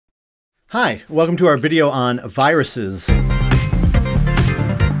Hi, welcome to our video on viruses. In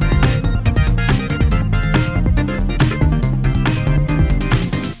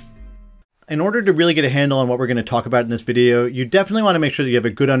order to really get a handle on what we're going to talk about in this video, you definitely want to make sure that you have a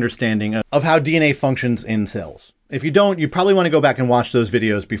good understanding of how DNA functions in cells. If you don't, you probably want to go back and watch those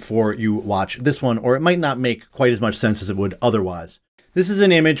videos before you watch this one, or it might not make quite as much sense as it would otherwise. This is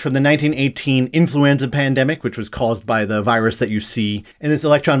an image from the 1918 influenza pandemic, which was caused by the virus that you see in this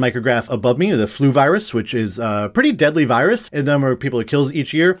electron micrograph above me, the flu virus, which is a pretty deadly virus. The number of people it kills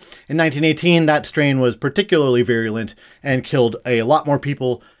each year. In 1918, that strain was particularly virulent and killed a lot more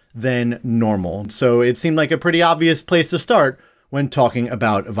people than normal. So it seemed like a pretty obvious place to start when talking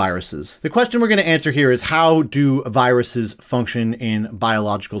about viruses. The question we're going to answer here is, how do viruses function in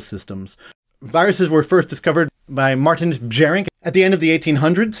biological systems? Viruses were first discovered by Martin Bjerink. At the end of the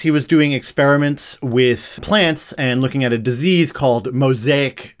 1800s, he was doing experiments with plants and looking at a disease called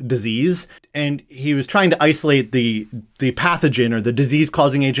mosaic disease. And he was trying to isolate the pathogen or the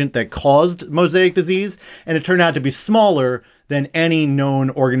disease-causing agent that caused mosaic disease. And it turned out to be smaller than any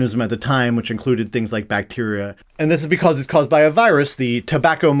known organism at the time, which included things like bacteria. And this is because it's caused by a virus, the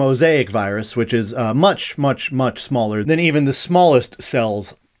tobacco mosaic virus, which is much, much, much smaller than even the smallest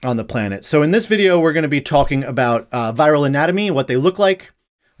cells on the planet. So in this video, we're going to be talking about viral anatomy, what they look like,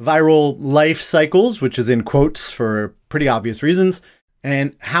 viral life cycles, which is in quotes for pretty obvious reasons,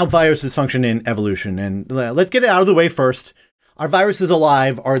 and how viruses function in evolution. And let's get it out of the way first. Are viruses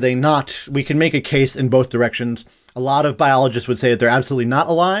alive? Are they not? We can make a case in both directions. A lot of biologists would say that they're absolutely not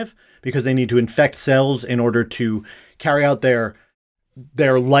alive because they need to infect cells in order to carry out their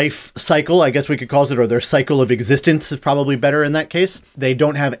life cycle, I guess we could call it, or their cycle of existence is probably better in that case. They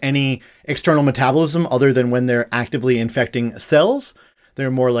don't have any external metabolism other than when they're actively infecting cells.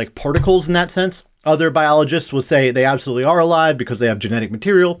 They're more like particles in that sense. Other biologists will say they absolutely are alive because they have genetic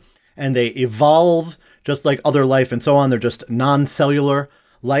material and they evolve just like other life and so on. They're just non-cellular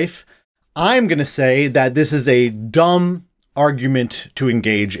life. I'm going to say that this is a dumb argument to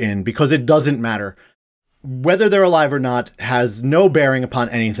engage in because it doesn't matter. Whether they're alive or not has no bearing upon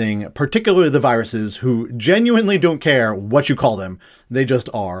anything, particularly the viruses, who genuinely don't care what you call them. They just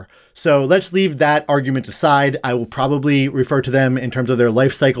are. So let's leave that argument aside. I will probably refer to them in terms of their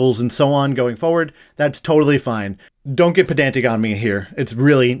life cycles and so on going forward. That's totally fine. Don't get pedantic on me here. It's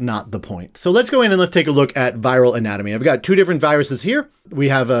really not the point. So let's go in and let's take a look at viral anatomy. I've got two different viruses here. We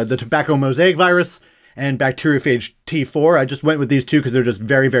have the tobacco mosaic virus and bacteriophage T4. I just went with these two because they're just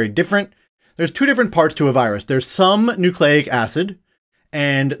very, very different. There's two different parts to a virus. There's some nucleic acid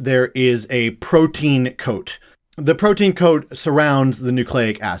and there is a protein coat. The protein coat surrounds the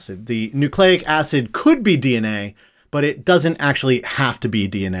nucleic acid. The nucleic acid could be DNA, but it doesn't actually have to be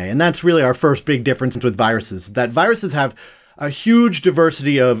DNA. And that's really our first big difference with viruses, that viruses have a huge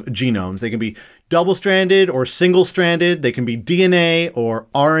diversity of genomes. They can be double-stranded or single-stranded. They can be DNA or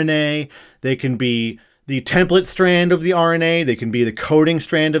RNA. They can be the template strand of the RNA. They can be the coding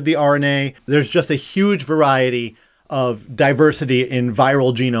strand of the RNA. There's just a huge variety of diversity in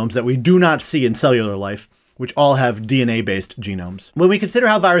viral genomes that we do not see in cellular life, which all have DNA-based genomes. When we consider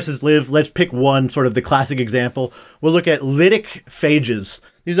how viruses live, let's pick one, sort of the classic example. We'll look at lytic phages.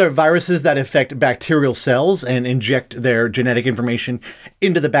 These are viruses that infect bacterial cells and inject their genetic information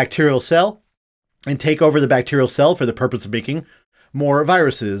into the bacterial cell and take over the bacterial cell for the purpose of making more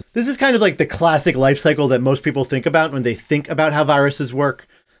viruses. This is kind of like the classic life cycle that most people think about when they think about how viruses work.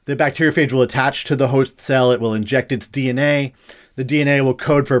 The bacteriophage will attach to the host cell. It will inject its DNA. The DNA will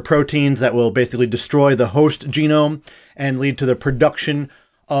code for proteins that will basically destroy the host genome and lead to the production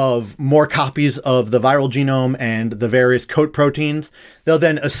of more copies of the viral genome and the various coat proteins. They'll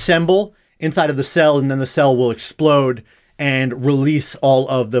then assemble inside of the cell, and then the cell will explode and release all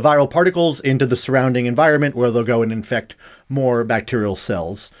of the viral particles into the surrounding environment where they'll go and infect more bacterial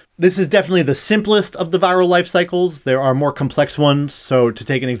cells. This is definitely the simplest of the viral life cycles. There are more complex ones. So to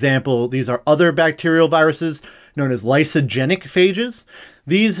take an example, these are other bacterial viruses known as lysogenic phages.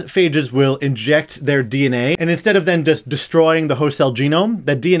 These phages will inject their DNA, and instead of then just destroying the host cell genome,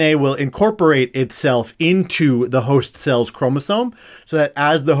 that DNA will incorporate itself into the host cell's chromosome so that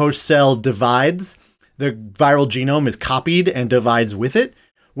as the host cell divides, the viral genome is copied and divides with it.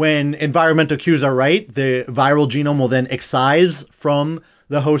 When environmental cues are right, the viral genome will then excise from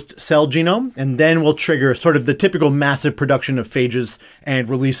the host cell genome, and then will trigger sort of the typical massive production of phages and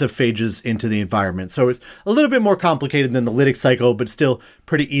release of phages into the environment. So it's a little bit more complicated than the lytic cycle, but still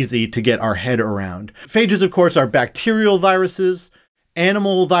pretty easy to get our head around. Phages, of course, are bacterial viruses.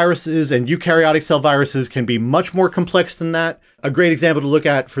 Animal viruses and eukaryotic cell viruses can be much more complex than that. A great example to look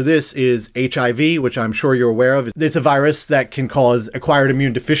at for this is HIV, which I'm sure you're aware of. It's a virus that can cause acquired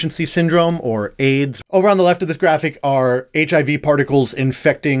immune deficiency syndrome, or AIDS. Over on the left of this graphic are HIV particles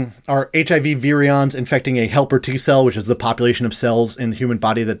infecting, are HIV virions infecting a helper T cell, which is the population of cells in the human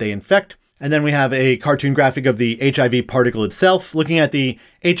body that they infect. And then we have a cartoon graphic of the HIV particle itself. Looking at the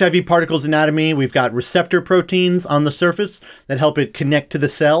HIV particle's anatomy, we've got receptor proteins on the surface that help it connect to the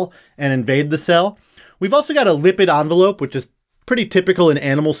cell and invade the cell. We've also got a lipid envelope, which is pretty typical in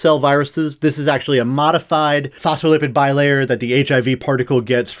animal cell viruses. This is actually a modified phospholipid bilayer that the HIV particle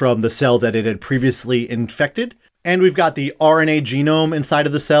gets from the cell that it had previously infected. And we've got the RNA genome inside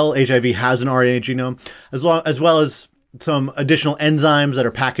of the cell. HIV has an RNA genome, as well as some additional enzymes that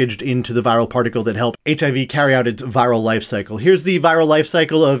are packaged into the viral particle that help HIV carry out its viral life cycle. Here's the viral life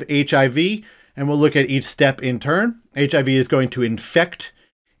cycle of HIV, and we'll look at each step in turn. HIV is going to infect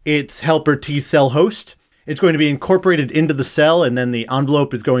its helper T cell host. It's going to be incorporated into the cell, and then the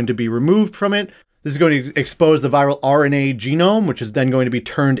envelope is going to be removed from it. This is going to expose the viral RNA genome, which is then going to be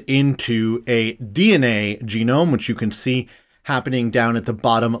turned into a DNA genome, which you can see happening down at the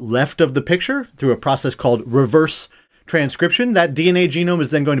bottom left of the picture through a process called reverse transcription. That DNA genome is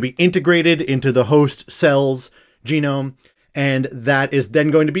then going to be integrated into the host cell's genome, and that is then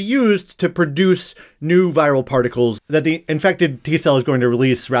going to be used to produce new viral particles that the infected T cell is going to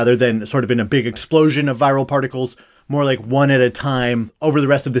release, rather than sort of in a big explosion of viral particles, more like one at a time over the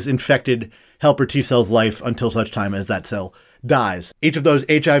rest of this infected helper T cell's life until such time as that cell dies. Each of those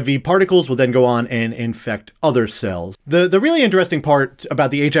HIV particles will then go on and infect other cells. The really interesting part about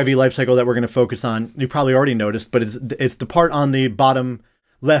the HIV life cycle that we're going to focus on, you probably already noticed, but it's the part on the bottom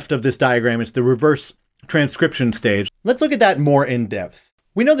left of this diagram. It's the reverse transcription stage. Let's look at that more in depth.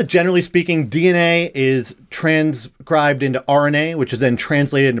 We know that generally speaking, DNA is transcribed into RNA, which is then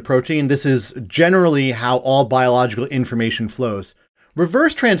translated into protein. This is generally how all biological information flows.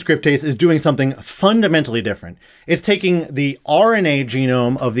 Reverse transcriptase is doing something fundamentally different. It's taking the RNA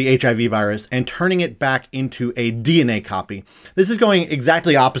genome of the HIV virus and turning it back into a DNA copy. This is going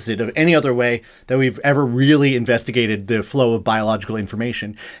exactly opposite of any other way that we've ever really investigated the flow of biological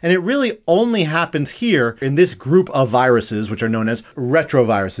information. And it really only happens here in this group of viruses, which are known as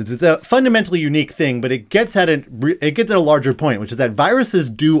retroviruses. It's a fundamentally unique thing, but it gets at a larger point, which is that viruses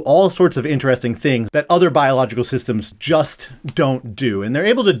do all sorts of interesting things that other biological systems just don't do. And they're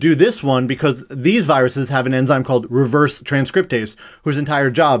able to do this one because these viruses have an enzyme called reverse transcriptase, whose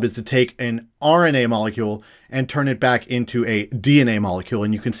entire job is to take an RNA molecule and turn it back into a DNA molecule.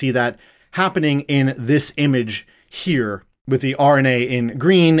 And you can see that happening in this image here with the RNA in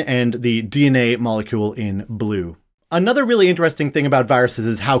green and the DNA molecule in blue. Another really interesting thing about viruses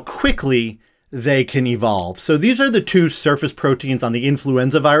is how quickly they can evolve. So these are the two surface proteins on the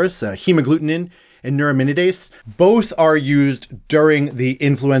influenza virus, hemagglutinin and neuraminidase. Both are used during the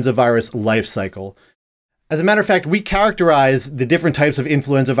influenza virus life cycle. As a matter of fact, we characterize the different types of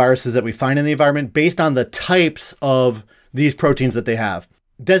influenza viruses that we find in the environment based on the types of these proteins that they have.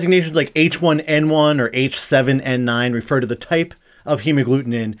 Designations like H1N1 or H7N9 refer to the type of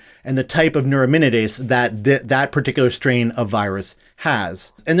hemagglutinin and the type of neuraminidase that particular strain of virus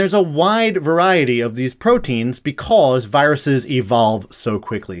has. And there's a wide variety of these proteins because viruses evolve so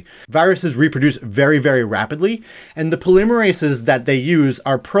quickly. Viruses reproduce very, very rapidly, and the polymerases that they use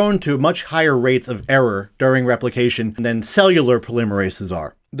are prone to much higher rates of error during replication than cellular polymerases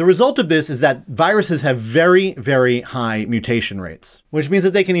are. The result of this is that viruses have very, very high mutation rates, which means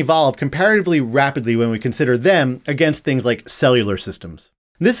that they can evolve comparatively rapidly when we consider them against things like cellular systems.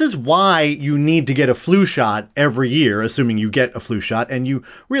 This is why you need to get a flu shot every year, assuming you get a flu shot, and you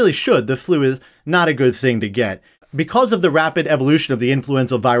really should. The flu is not a good thing to get. Because of the rapid evolution of the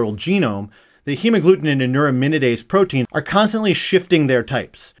influenza viral genome, the hemagglutinin and neuraminidase proteins are constantly shifting their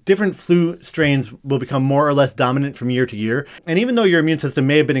types. Different flu strains will become more or less dominant from year to year. And even though your immune system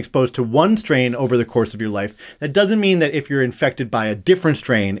may have been exposed to one strain over the course of your life, that doesn't mean that if you're infected by a different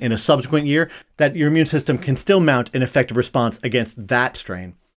strain in a subsequent year, that your immune system can still mount an effective response against that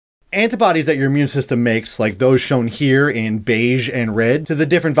strain. Antibodies that your immune system makes, like those shown here in beige and red, to the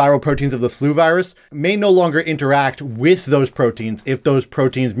different viral proteins of the flu virus, may no longer interact with those proteins if those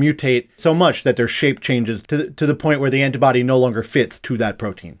proteins mutate so much that their shape changes to the point where the antibody no longer fits to that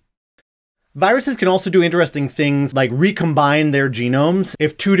protein. Viruses can also do interesting things like recombine their genomes.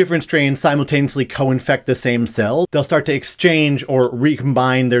 If two different strains simultaneously co-infect the same cell, they'll start to exchange or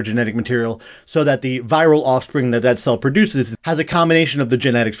recombine their genetic material so that the viral offspring that cell produces has a combination of the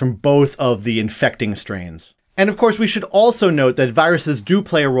genetics from both of the infecting strains. And of course, we should also note that viruses do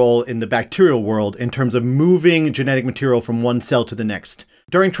play a role in the bacterial world in terms of moving genetic material from one cell to the next.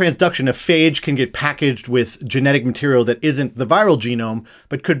 During transduction, a phage can get packaged with genetic material that isn't the viral genome,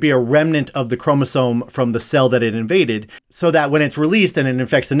 but could be a remnant of the chromosome from the cell that it invaded, so that when it's released and it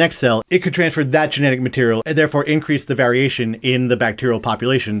infects the next cell, it could transfer that genetic material and therefore increase the variation in the bacterial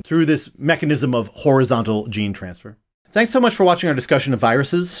population through this mechanism of horizontal gene transfer. Thanks so much for watching our discussion of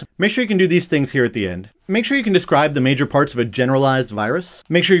viruses. Make sure you can do these things here at the end. Make sure you can describe the major parts of a generalized virus.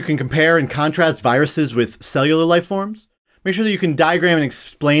 Make sure you can compare and contrast viruses with cellular life forms. Make sure that you can diagram and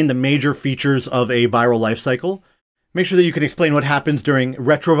explain the major features of a viral life cycle. Make sure that you can explain what happens during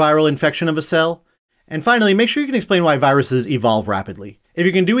retroviral infection of a cell. And finally, make sure you can explain why viruses evolve rapidly. If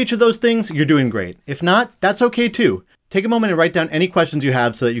you can do each of those things, you're doing great. If not, that's okay too. Take a moment and write down any questions you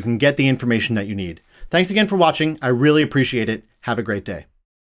have so that you can get the information that you need. Thanks again for watching. I really appreciate it. Have a great day.